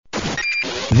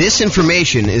This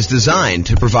information is designed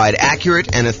to provide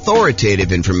accurate and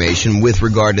authoritative information with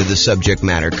regard to the subject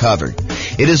matter covered.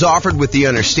 It is offered with the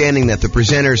understanding that the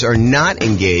presenters are not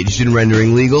engaged in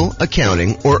rendering legal,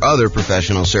 accounting, or other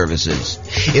professional services.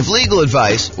 If legal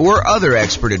advice or other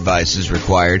expert advice is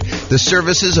required, the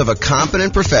services of a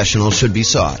competent professional should be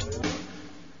sought.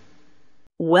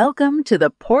 Welcome to the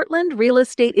Portland Real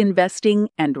Estate Investing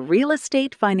and Real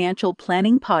Estate Financial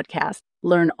Planning Podcast.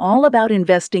 Learn all about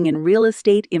investing in real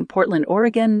estate in Portland,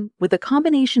 Oregon, with a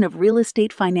combination of real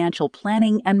estate financial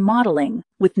planning and modeling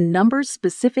with numbers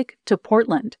specific to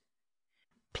Portland.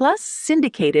 Plus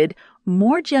syndicated,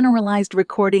 more generalized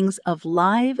recordings of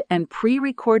live and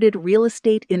pre-recorded real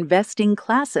estate investing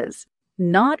classes,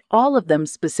 not all of them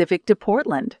specific to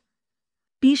Portland.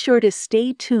 Be sure to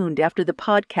stay tuned after the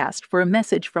podcast for a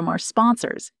message from our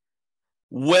sponsors.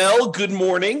 Well, good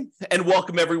morning and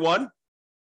welcome, everyone.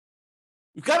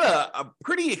 We've got a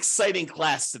pretty exciting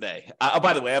class today.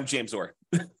 By the way, I'm James Orr.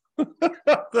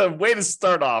 The way to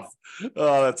start off.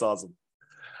 Oh, that's awesome.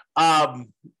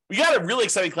 We got a really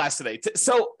exciting class today.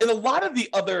 So in a lot of the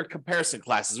other comparison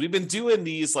classes, we've been doing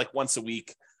these like once a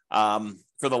week for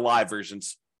the live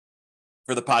versions.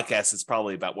 For the podcast, it's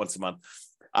probably about once a month.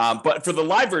 But for the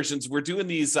live versions, we're doing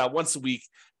these once a week.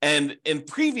 And in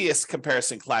previous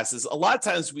comparison classes, a lot of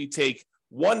times we take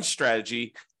one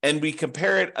strategy and we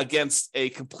compare it against a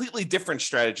completely different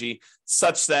strategy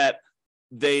such that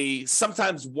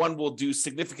sometimes one will do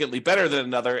significantly better than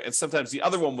another, and sometimes the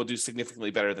other one will do significantly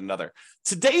better than another.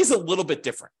 Today is a little bit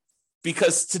different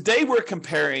because today we're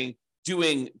comparing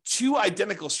doing two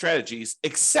identical strategies,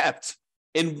 except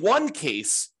in one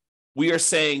case, we are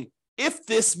saying, if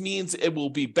this means it will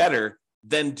be better,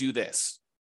 then do this.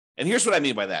 And here's what I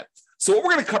mean by that. So what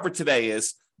we're going to cover today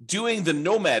is doing the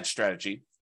nomad strategy,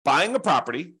 buying a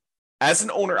property as an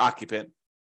owner-occupant,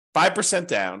 5%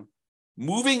 down,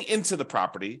 moving into the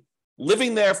property,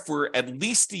 living there for at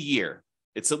least a year.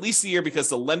 It's at least a year because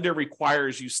the lender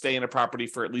requires you stay in a property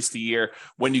for at least a year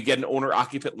when you get an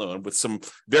owner-occupant loan, with some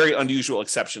very unusual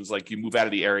exceptions, like you move out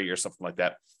of the area or something like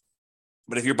that.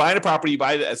 But if you're buying a property, you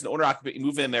buy it as an owner-occupant, you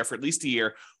move in there for at least a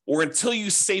year, or until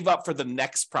you save up for the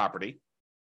next property.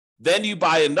 Then you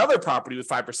buy another property with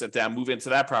 5% down, move into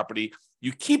that property.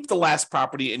 You keep the last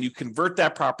property and you convert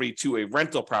that property to a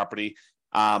rental property.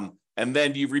 And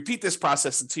then you repeat this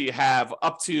process until you have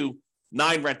up to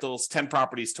 9 rentals, 10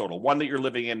 properties total, 1 that you're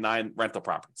living in, 9 rental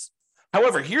properties.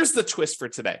 However, here's the twist for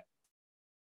today.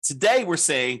 Today, we're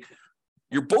saying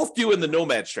you're both doing the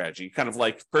nomad strategy, kind of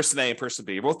like person A and person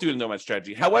B. You're both doing the nomad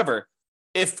strategy. However,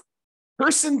 if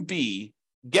person B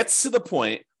gets to the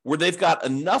point where they've got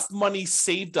enough money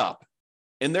saved up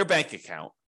in their bank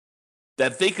account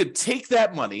that they could take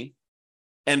that money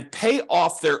and pay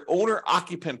off their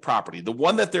owner-occupant property, the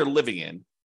one that they're living in,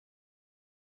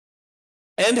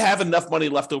 and have enough money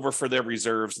left over for their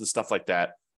reserves and stuff like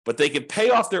that, but they could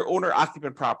pay off their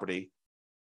owner-occupant property.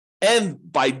 And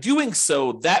by doing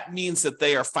so, that means that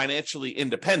they are financially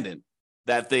independent,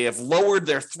 that they have lowered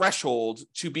their threshold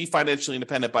to be financially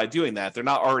independent by doing that. They're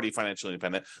not already financially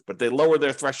independent, but they lower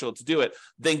their threshold to do it.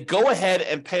 Then go ahead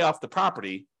and pay off the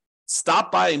property,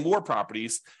 stop buying more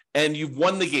properties, and you've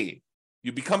won the game.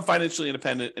 You become financially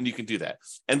independent and you can do that.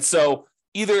 And so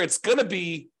either it's going to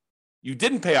be you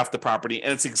didn't pay off the property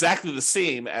and it's exactly the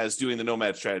same as doing the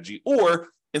nomad strategy, or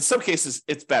in some cases,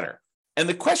 it's better. And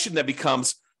the question that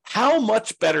becomes, how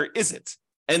much better is it?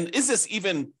 And is this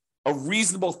even a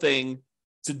reasonable thing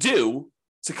to do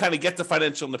to kind of get to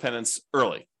financial independence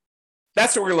early?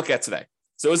 That's what we're going to look at today.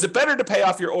 So is it better to pay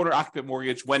off your owner-occupant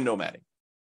mortgage when nomading?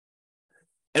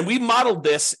 And we modeled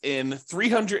this in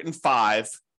 305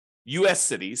 U.S.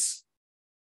 cities,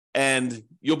 and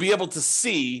you'll be able to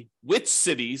see which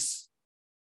cities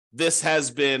this has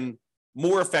been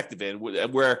more effective in,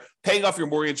 where paying off your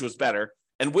mortgage was better,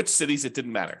 and which cities it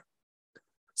didn't matter.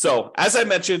 So, as I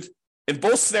mentioned, in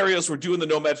both scenarios, we're doing the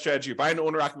nomad strategy. You're buying an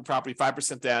owner-occupant property,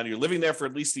 5% down. You're living there for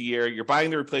at least a year. You're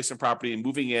buying the replacement property and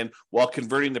moving in while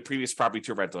converting the previous property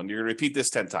to a rental. And you're going to repeat this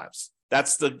 10 times.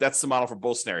 That's the model for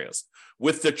both scenarios.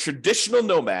 With the traditional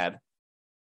nomad,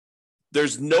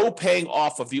 there's no paying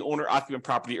off of the owner-occupant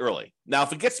property early. Now,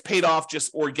 if it gets paid off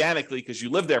just organically because you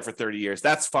live there for 30 years,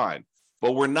 that's fine.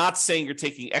 But we're not saying you're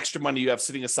taking extra money you have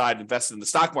sitting aside, invested in the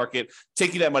stock market,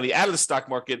 taking that money out of the stock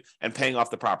market and paying off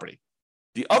the property.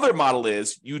 The other model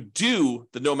is you do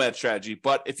the nomad strategy,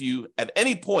 but if you, at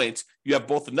any point, you have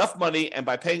both enough money and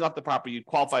by paying off the property, you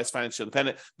qualify as financially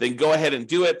independent, then go ahead and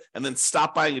do it and then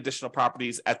stop buying additional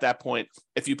properties at that point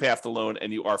if you pay off the loan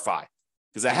and you are fine.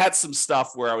 Because I had some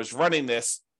stuff where I was running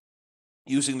this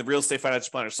using the Real Estate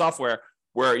Financial Planner software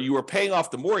where you were paying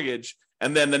off the mortgage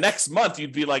And then the next month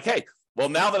you'd be like, hey, well,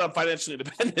 now that I'm financially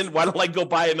independent, why don't I go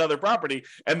buy another property?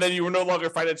 And then you were no longer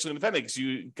financially independent because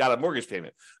you got a mortgage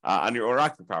payment on your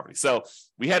owner-occupant property. So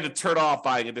we had to turn off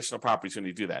buying additional properties when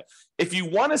you do that. If you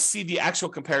want to see the actual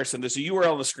comparison, there's a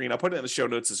URL on the screen. I'll put it in the show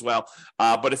notes as well.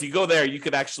 But if you go there, you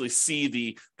could actually see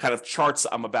the kind of charts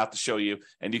I'm about to show you,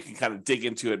 and you can kind of dig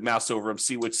into it, mouse over them,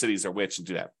 see which cities are which, and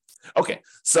do that. Okay,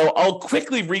 so I'll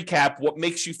quickly recap what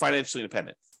makes you financially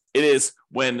independent. It is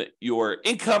when your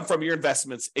income from your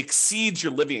investments exceeds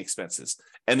your living expenses.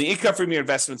 And the income from your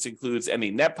investments includes any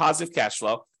net positive cash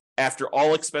flow after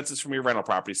all expenses from your rental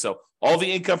property. So all the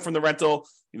income from the rental,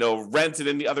 rent and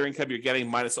any other income you're getting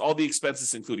minus all the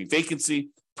expenses, including vacancy,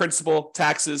 principal,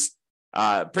 taxes,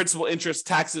 principal, interest,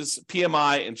 taxes,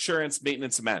 PMI, insurance,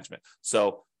 maintenance, and management.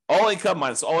 So all income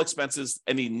minus all expenses,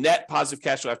 any net positive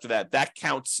cash flow after that, that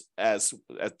counts as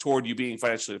toward you being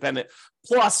financially independent,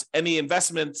 plus any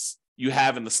investments you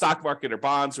have in the stock market or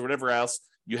bonds or whatever else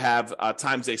you have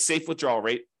times a safe withdrawal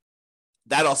rate.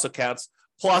 That also counts.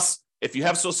 Plus, if you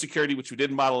have Social Security, which we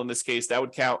didn't model in this case, that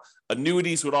would count.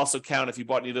 Annuities would also count if you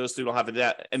bought any of those. So you don't have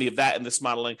any of that in this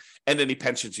modeling, and any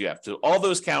pensions you have. So all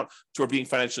those count toward being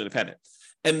financially independent.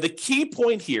 And the key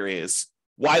point here is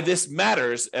why this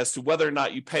matters as to whether or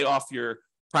not you pay off your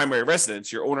primary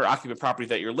residence, your owner-occupant property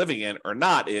that you're living in or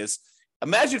not, is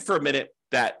imagine for a minute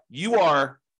that you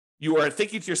are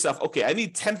thinking to yourself, okay, I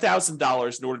need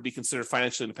 $10,000 in order to be considered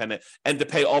financially independent and to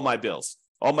pay all my bills.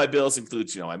 All my bills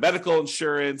includes, my medical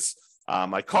insurance,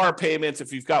 my car payments,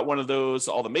 if you've got one of those,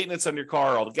 all the maintenance on your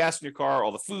car, all the gas in your car,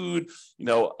 all the food,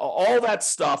 all that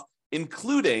stuff,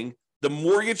 including the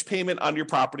mortgage payment on your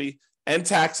property, and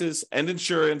taxes and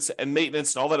insurance and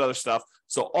maintenance and all that other stuff.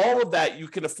 So all of that you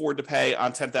can afford to pay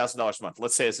on $10,000 a month,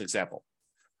 let's say as an example.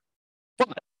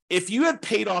 But if you had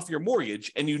paid off your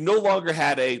mortgage and you no longer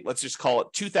had let's just call it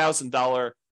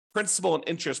 $2,000 principal and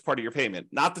interest part of your payment,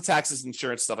 not the taxes,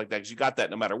 insurance, stuff like that, because you got that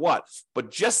no matter what,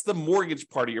 but just the mortgage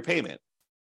part of your payment,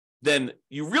 then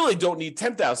you really don't need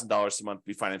 $10,000 a month to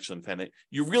be financially independent.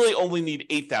 You really only need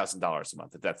 $8,000 a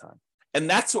month at that time. And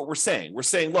that's what we're saying. We're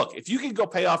saying, look, if you can go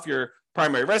pay off your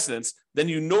primary residence, then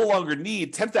you no longer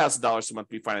need $10,000 a month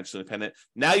to be financially independent.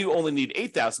 Now you only need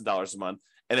 $8,000 a month.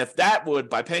 And if that would,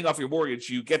 by paying off your mortgage,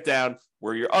 you get down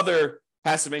where your other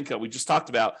passive income we just talked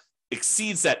about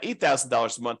exceeds that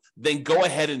 $8,000 a month, then go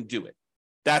ahead and do it.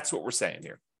 That's what we're saying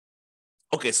here.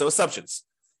 Okay, so assumptions.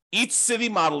 Each city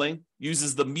modeling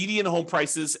uses the median home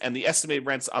prices and the estimated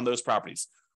rents on those properties.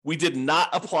 We did not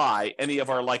apply any of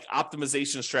our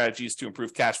optimization strategies to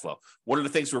improve cash flow. One of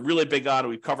the things we're really big on, and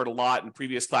we've covered a lot in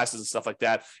previous classes and stuff like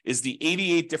that, is the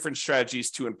 88 different strategies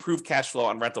to improve cash flow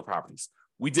on rental properties.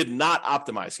 We did not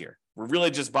optimize here. We're really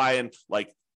just buying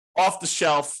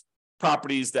off-the-shelf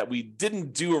properties that we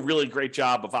didn't do a really great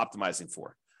job of optimizing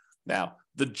for. Now,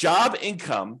 the job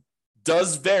income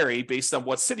does vary based on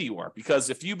what city you are,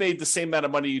 because if you made the same amount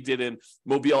of money you did in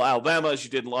Mobile, Alabama as you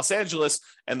did in Los Angeles,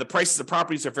 and the prices of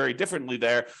properties are very differently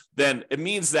there, then it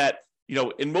means that,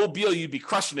 in Mobile, you'd be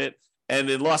crushing it,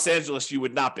 and in Los Angeles, you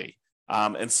would not be.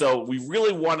 And so we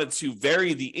really wanted to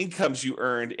vary the incomes you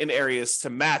earned in areas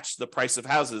to match the price of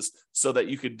houses so that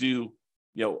you could do,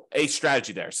 a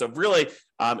strategy there. So really,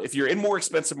 if you're in more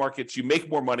expensive markets, you make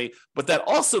more money, but that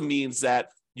also means that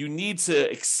you need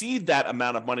to exceed that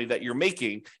amount of money that you're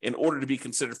making in order to be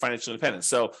considered financially independent.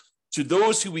 So to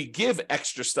those who we give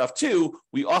extra stuff to,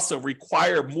 we also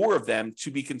require more of them to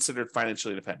be considered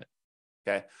financially independent.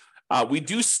 Okay. We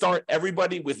do start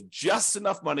everybody with just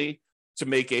enough money to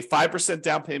make a 5%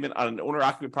 down payment on an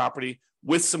owner-occupant property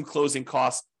with some closing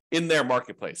costs in their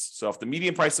marketplace. So if the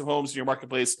median price of homes in your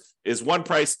marketplace is one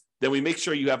price, then we make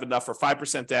sure you have enough for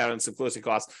 5% down and some closing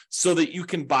costs so that you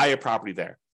can buy a property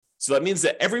there. So that means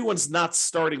that everyone's not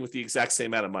starting with the exact same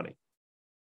amount of money.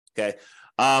 Okay.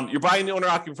 You're buying the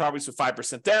owner-occupant properties with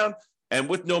 5% down. And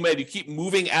with Nomad, you keep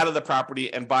moving out of the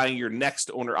property and buying your next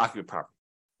owner-occupant property.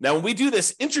 Now, when we do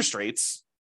this, the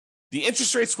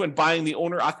interest rates when buying the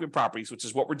owner-occupant properties, which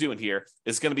is what we're doing here,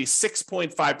 is going to be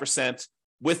 6.5%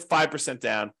 with 5%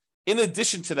 down. In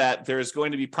addition to that, there is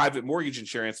going to be private mortgage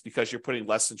insurance because you're putting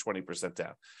less than 20%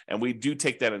 down. And we do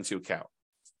take that into account.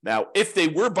 Now, if they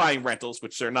were buying rentals,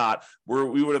 which they're not,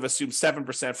 we would have assumed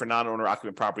 7% for non-owner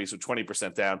occupant properties with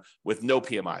 20% down with no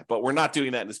PMI. But we're not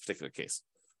doing that in this particular case.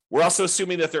 We're also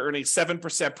assuming that they're earning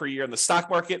 7% per year in the stock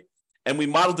market. And we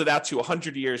modeled it out to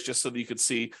 100 years just so that you could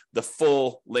see the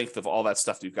full length of all that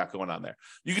stuff that you've got going on there.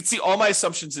 You can see all my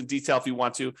assumptions in detail if you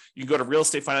want to. You can go to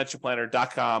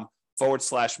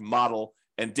realestatefinancialplanner.com/model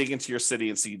and dig into your city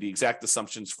and see the exact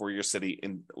assumptions for your city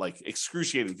in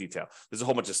excruciating detail. There's a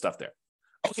whole bunch of stuff there.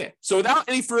 Okay, so without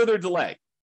any further delay,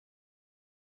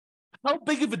 how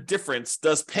big of a difference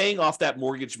does paying off that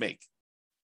mortgage make?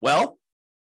 Well,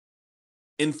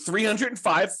 in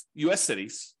 305 US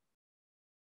cities,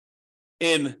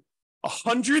 in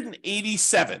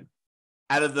 187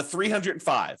 out of the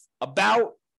 305,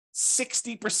 about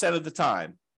 60% of the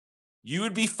time, you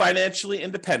would be financially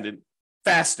independent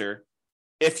faster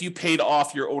if you paid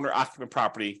off your owner-occupant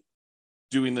property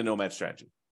doing the nomad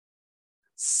strategy.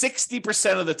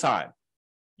 60% of the time,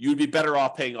 you would be better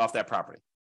off paying off that property.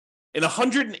 In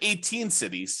 118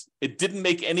 cities, it didn't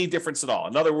make any difference at all.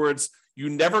 In other words, you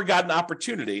never got an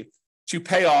opportunity to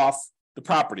pay off the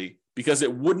property because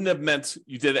it wouldn't have meant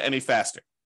you did it any faster.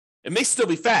 It may still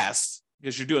be fast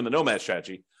because you're doing the nomad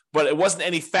strategy, but it wasn't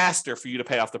any faster for you to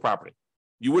pay off the property.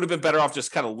 You would have been better off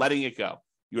just kind of letting it go.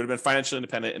 You would have been financially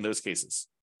independent in those cases,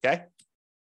 okay?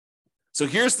 So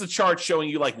here's the chart showing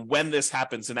you like when this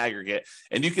happens in aggregate.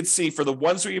 And you can see for the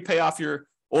ones where you pay off your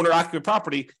owner-occupant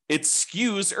property, it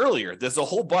skews earlier. There's a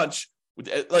whole bunch.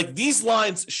 Like these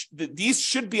lines, these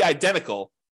should be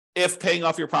identical if paying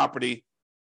off your property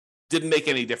didn't make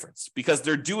any difference because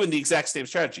they're doing the exact same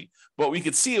strategy. But we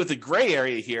could see with the gray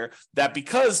area here that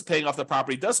because paying off the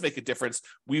property does make a difference,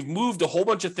 we've moved a whole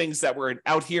bunch of things that were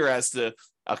out here as to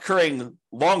occurring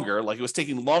longer, like it was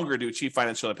taking longer to achieve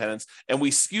financial independence, and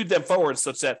we skewed them forward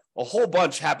such that a whole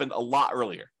bunch happened a lot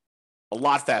earlier, a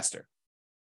lot faster.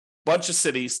 Bunch of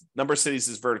cities, number of cities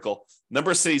is vertical,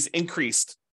 number of cities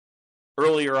increased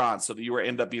earlier on so that you were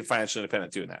end up being financially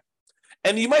independent doing that.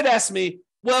 And you might ask me,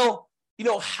 well, you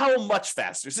know, how much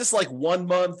faster? Is this like 1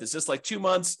 month? Is this like 2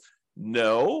 months?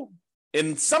 No.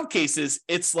 In some cases,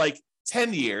 it's like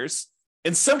 10 years.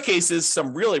 In some cases,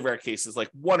 some really rare cases, like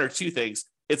 1 or 2 things,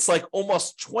 it's like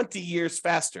almost 20 years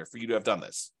faster for you to have done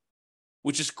this,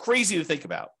 which is crazy to think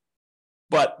about.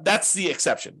 But that's the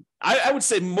exception. I would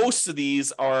say most of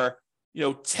these are,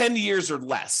 10 years or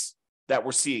less that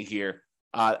we're seeing here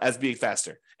as being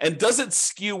faster. And does it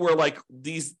skew where like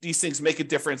these things make a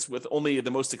difference with only the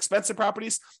most expensive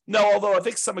properties? No, although I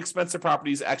think some expensive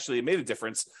properties actually made a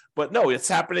difference. But no, it's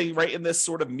happening right in this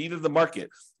sort of meat of the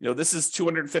market. This is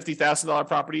 $250,000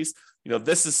 properties.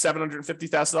 This is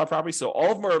 $750,000 properties. So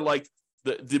all of them are like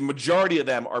the majority of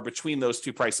them are between those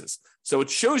two prices. So it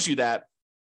shows you that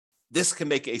this can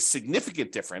make a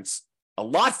significant difference a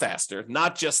lot faster,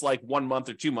 not just like 1 month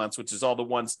or 2 months, which is all the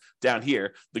ones down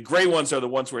here. The gray ones are the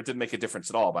ones where it didn't make a difference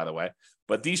at all, by the way.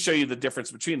 But these show you the difference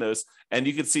between those. And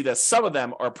you can see that some of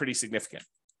them are pretty significant.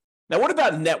 Now, what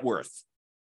about net worth?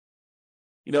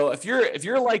 If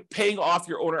you're like paying off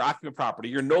your owner-occupant property,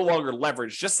 you're no longer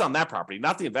leveraged just on that property,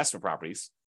 not the investment properties,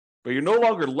 but you're no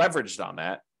longer leveraged on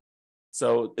that.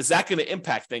 So is that going to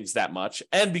impact things that much?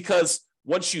 And because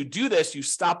once you do this, you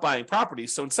stop buying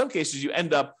properties. So in some cases, you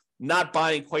end up not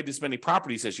buying quite as many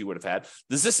properties as you would have had.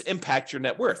 Does this impact your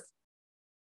net worth?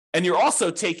 And you're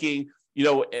also taking,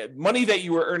 money that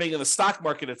you were earning in the stock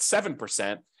market at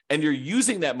 7%, and you're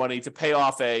using that money to pay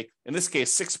off in this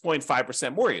case,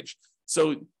 6.5% mortgage.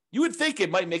 So you would think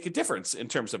it might make a difference in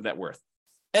terms of net worth.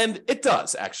 And it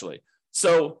does, actually.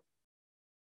 So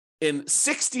in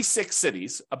 66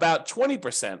 cities, about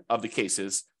 20% of the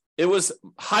cases, it was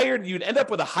higher. You'd end up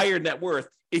with a higher net worth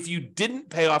if you didn't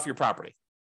pay off your property.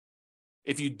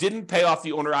 If you didn't pay off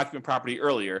the owner-occupant property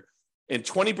earlier, in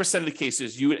 20% of the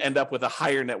cases, you would end up with a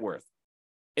higher net worth.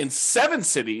 In 7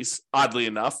 cities, oddly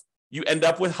enough, you end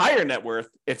up with higher net worth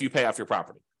if you pay off your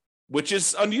property, which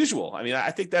is unusual. I mean,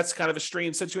 I think that's kind of a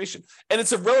strange situation. And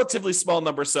it's a relatively small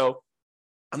number, so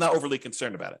I'm not overly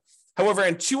concerned about it. However,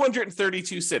 in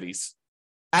 232 cities,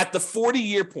 at the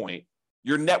 40-year point,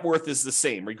 your net worth is the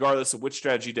same, regardless of which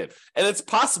strategy you did. And it's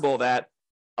possible that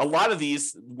a lot of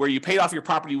these where you paid off your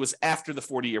property was after the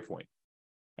 40-year point,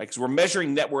 right? Because we're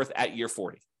measuring net worth at year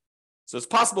 40. So it's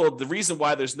possible the reason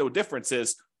why there's no difference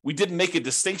is we didn't make a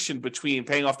distinction between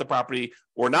paying off the property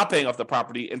or not paying off the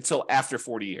property until after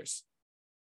 40 years.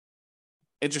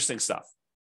 Interesting stuff.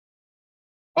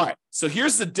 All right, so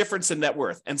here's the difference in net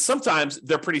worth. And sometimes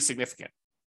they're pretty significant.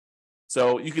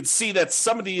 So you can see that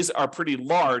some of these are pretty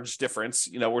large difference.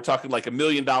 We're talking like $1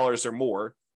 million or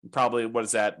more. Probably, what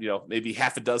is that? Maybe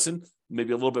half a dozen,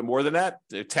 maybe a little bit more than that,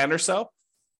 10 or so.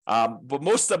 But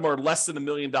most of them are less than $1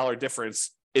 million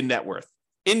difference in net worth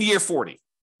in year 40,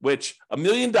 which $1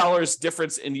 million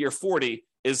difference in year 40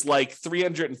 is like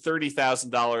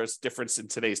 $330,000 difference in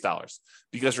today's dollars.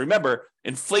 Because remember,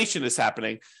 inflation is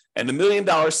happening, and $1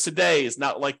 million today is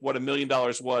not like what $1 million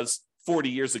was 40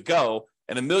 years ago,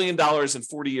 and $1 million in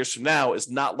 40 years from now is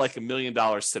not like $1 million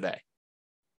today.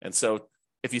 And so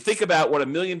if you think about what $1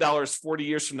 million 40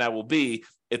 years from now will be,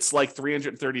 it's like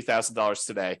 $330,000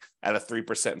 today at a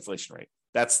 3% inflation rate.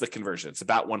 That's the conversion. It's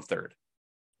about 1/3.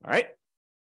 All right.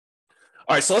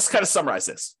 All right, so let's kind of summarize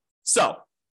this. So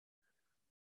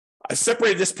I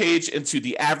separated this page into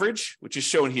the average, which is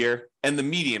shown here, and the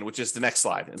median, which is the next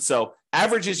slide. And so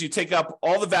average is you take up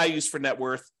all the values for net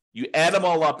worth, you add them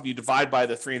all up, and you divide by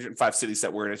the 305 cities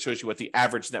that we're in. It shows you what the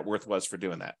average net worth was for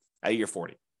doing that at year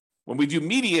 40. When we do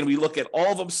median, we look at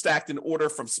all of them stacked in order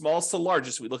from smallest to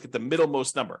largest. We look at the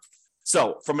middlemost number.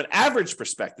 So from an average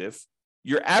perspective,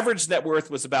 your average net worth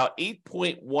was about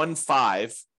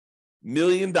 $8.15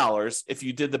 million if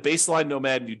you did the baseline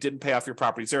nomad and you didn't pay off your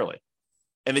properties early.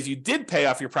 And if you did pay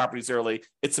off your properties early,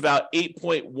 it's about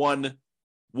 8.11.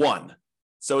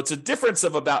 So it's a difference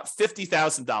of about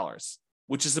 $50,000,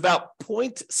 which is about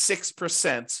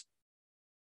 0.6%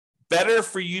 better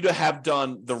for you to have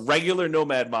done the regular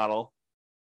nomad model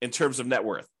in terms of net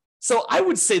worth. So I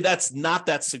would say that's not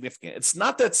that significant. It's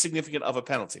not that significant of a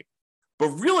penalty. But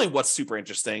really what's super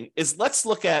interesting is let's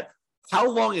look at how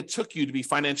long it took you to be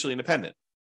financially independent.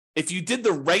 If you did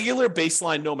the regular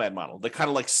baseline nomad model, the kind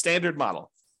of like standard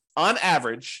model, on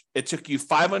average, it took you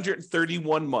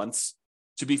 531 months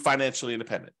to be financially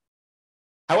independent.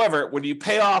 However, when you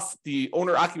pay off the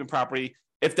owner-occupant property,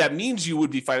 if that means you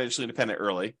would be financially independent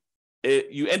early,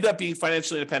 you end up being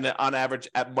financially independent on average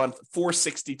at month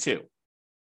 462.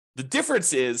 The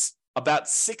difference is about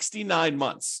 69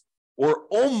 months or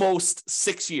almost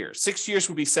 6 years. 6 years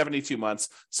would be 72 months.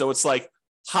 So it's like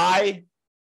high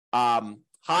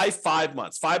 5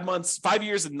 months, 5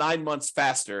 years and 9 months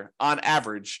faster on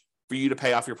average for you to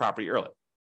pay off your property early.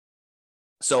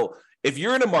 So if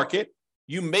you're in a market,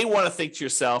 you may want to think to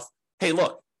yourself, hey,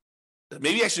 look,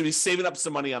 maybe I should be saving up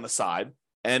some money on the side.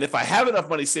 And if I have enough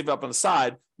money saved up on the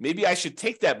side, maybe I should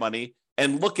take that money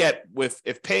and look at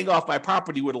if paying off my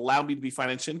property would allow me to be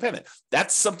financially independent.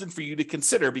 That's something for you to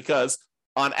consider because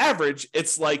on average,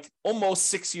 it's like almost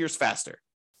 6 years faster.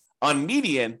 On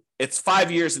median, it's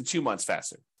 5 years and 2 months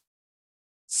faster.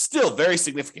 Still very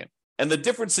significant. And the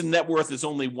difference in net worth is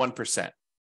only 1%.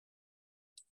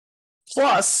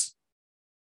 Plus,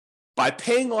 by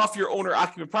paying off your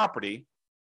owner-occupant property,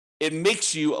 it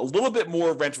makes you a little bit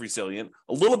more rent resilient,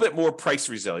 a little bit more price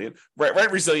resilient.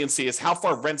 Rent resiliency is how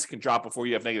far rents can drop before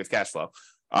you have negative cash flow.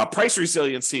 Price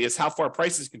resiliency is how far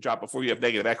prices can drop before you have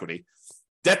negative equity.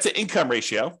 Debt to income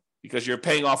ratio, because you're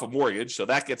paying off a mortgage, so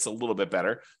that gets a little bit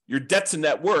better. Your debt to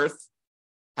net worth,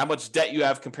 how much debt you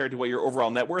have compared to what your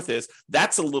overall net worth is,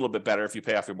 that's a little bit better if you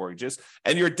pay off your mortgages.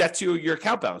 And your debt to your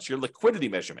account balance, your liquidity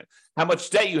measurement, how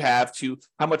much debt you have to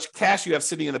how much cash you have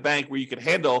sitting in the bank where you can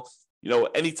handle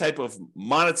any type of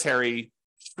monetary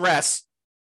stress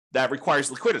that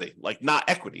requires liquidity, like not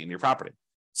equity in your property.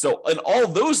 So in all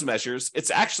those measures,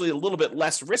 it's actually a little bit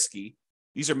less risky.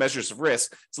 These are measures of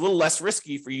risk. It's a little less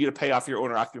risky for you to pay off your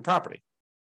owner-occupant property.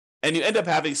 And you end up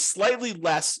having slightly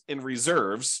less in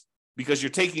reserves because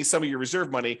you're taking some of your reserve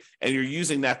money and you're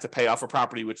using that to pay off a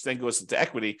property, which then goes into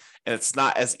equity, and it's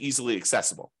not as easily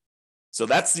accessible. So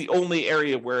that's the only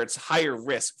area where it's higher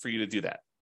risk for you to do that.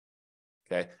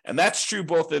 Okay, and that's true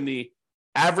both in the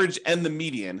average and the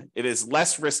median. It is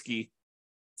less risky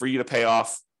for you to pay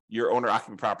off your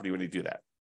owner-occupant property when you do that.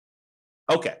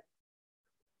 Okay,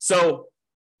 so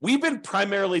we've been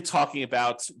primarily talking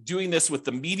about doing this with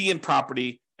the median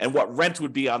property and what rent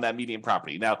would be on that median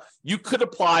property. Now, you could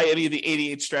apply any of the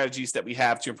 88 strategies that we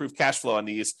have to improve cash flow on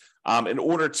these in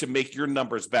order to make your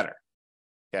numbers better.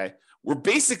 Okay, we're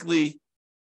basically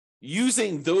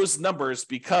using those numbers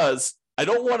because I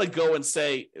don't want to go and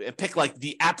pick like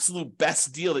the absolute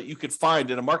best deal that you could find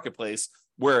in a marketplace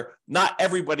where not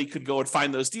everybody could go and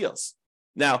find those deals.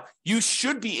 Now, you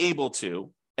should be able to,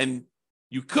 and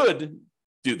you could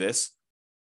do this,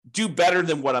 do better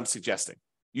than what I'm suggesting.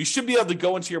 You should be able to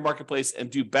go into your marketplace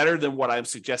and do better than what I'm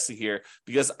suggesting here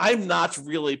because I'm not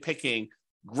really picking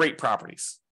great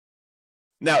properties.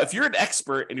 Now, if you're an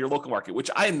expert in your local market,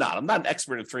 which I am not, I'm not an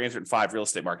expert in 305 real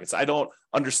estate markets. I don't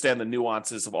understand the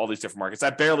nuances of all these different markets. I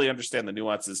barely understand the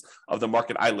nuances of the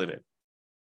market I live in.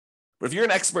 But if you're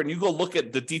an expert and you go look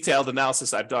at the detailed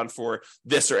analysis I've done for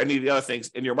this or any of the other things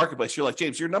in your marketplace, you're like,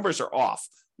 James, your numbers are off.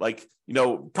 Like,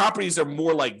 properties are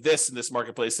more like this in this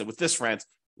marketplace and with this rent.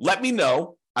 Let me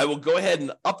know. I will go ahead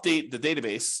and update the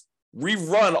database,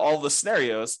 rerun all the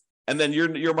scenarios, and then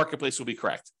your marketplace will be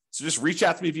correct. So just reach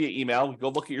out to me via email. Go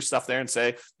look at your stuff there and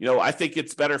say, I think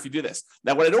it's better if you do this.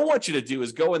 Now, what I don't want you to do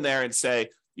is go in there and say,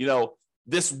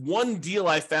 this one deal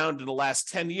I found in the last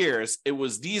 10 years, it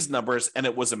was these numbers and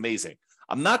it was amazing.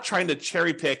 I'm not trying to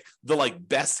cherry pick the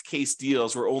best case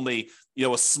deals where only,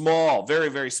 a small, very,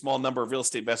 very small number of real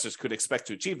estate investors could expect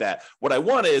to achieve that. What I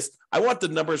want the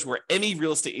numbers where any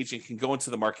real estate agent can go into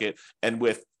the market and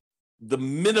with the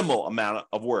minimal amount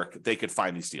of work, they could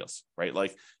find these deals, right?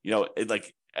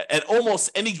 At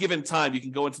almost any given time, you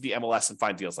can go into the MLS and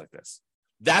find deals like this.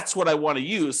 That's what I want to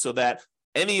use so that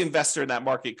any investor in that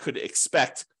market could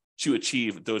expect to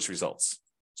achieve those results.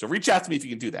 So reach out to me if you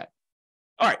can do that.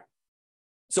 All right.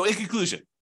 So in conclusion,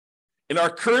 in our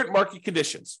current market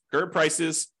conditions, current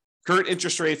prices, current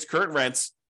interest rates, current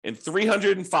rents in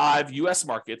 305 US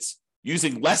markets,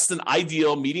 using less than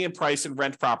ideal median price and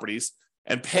rent properties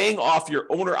and paying off your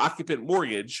owner-occupant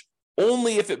mortgage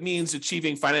only if it means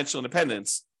achieving financial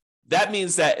independence, that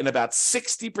means that in about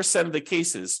 60% of the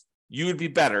cases, you would be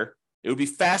better. It would be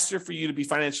faster for you to be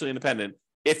financially independent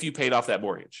if you paid off that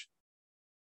mortgage.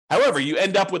 However, you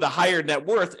end up with a higher net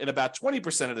worth in about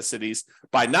 20% of the cities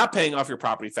by not paying off your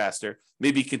property faster,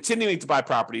 maybe continuing to buy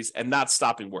properties and not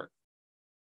stopping work.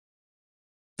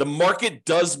 The market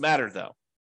does matter, though.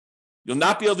 You'll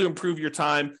not be able to improve your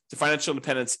time to financial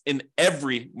independence in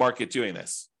every market doing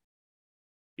this.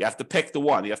 You have to pick the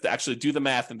one. You have to actually do the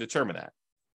math and determine that.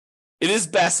 It is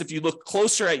best if you look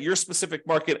closer at your specific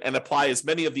market and apply as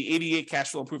many of the 88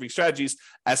 cash flow improving strategies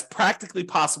as practically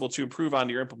possible to improve on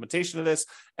your implementation of this,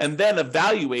 and then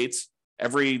evaluate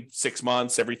every 6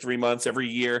 months, every 3 months, every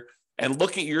year, and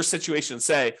look at your situation and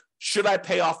say, should I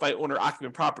pay off my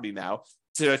owner-occupant property now?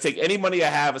 Should I take any money I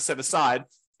have and set aside?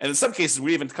 And in some cases,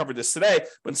 we even covered this today,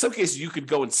 but in some cases, you could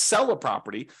go and sell a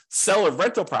property, sell a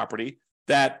rental property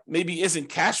that maybe isn't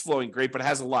cash flowing great, but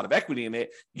has a lot of equity in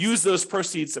it. Use those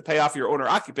proceeds to pay off your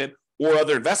owner-occupant or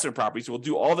other investment properties. We'll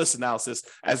do all this analysis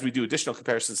as we do additional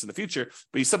comparisons in the future.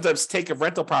 But you sometimes take a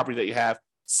rental property that you have,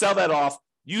 sell that off,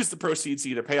 use the proceeds to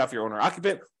either pay off your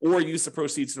owner-occupant or use the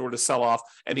proceeds in order to sell off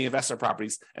any investment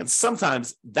properties. And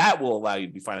sometimes that will allow you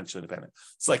to be financially independent.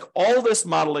 It's like all this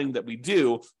modeling that we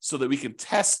do so that we can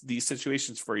test these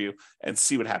situations for you and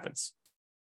see what happens.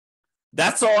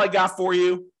 That's all I got for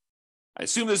you. I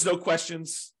assume there's no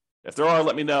questions. If there are,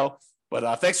 let me know.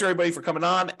 But thanks everybody for coming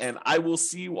on, and I will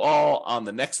see you all on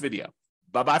the next video.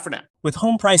 Bye-bye for now. With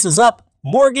home prices up,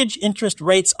 mortgage interest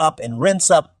rates up, and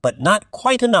rents up, but not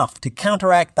quite enough to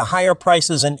counteract the higher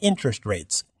prices and interest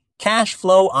rates, cash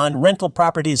flow on rental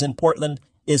properties in Portland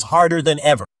is harder than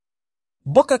ever.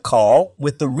 Book a call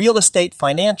with the Real Estate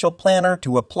Financial Planner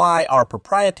to apply our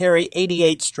proprietary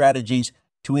 88 strategies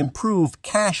to improve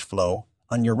cash flow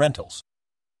on your rentals.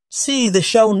 See the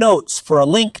show notes for a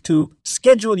link to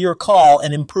schedule your call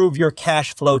and improve your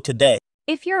cash flow today.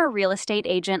 If you're a real estate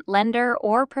agent, lender,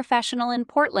 or professional in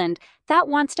Portland that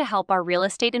wants to help our real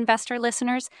estate investor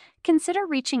listeners, consider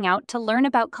reaching out to learn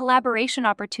about collaboration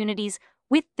opportunities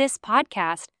with this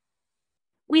podcast.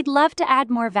 We'd love to add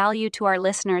more value to our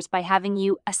listeners by having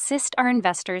you assist our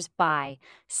investors buy,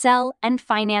 sell, and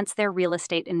finance their real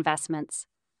estate investments.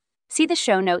 See the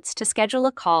show notes to schedule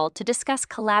a call to discuss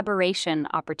collaboration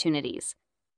opportunities.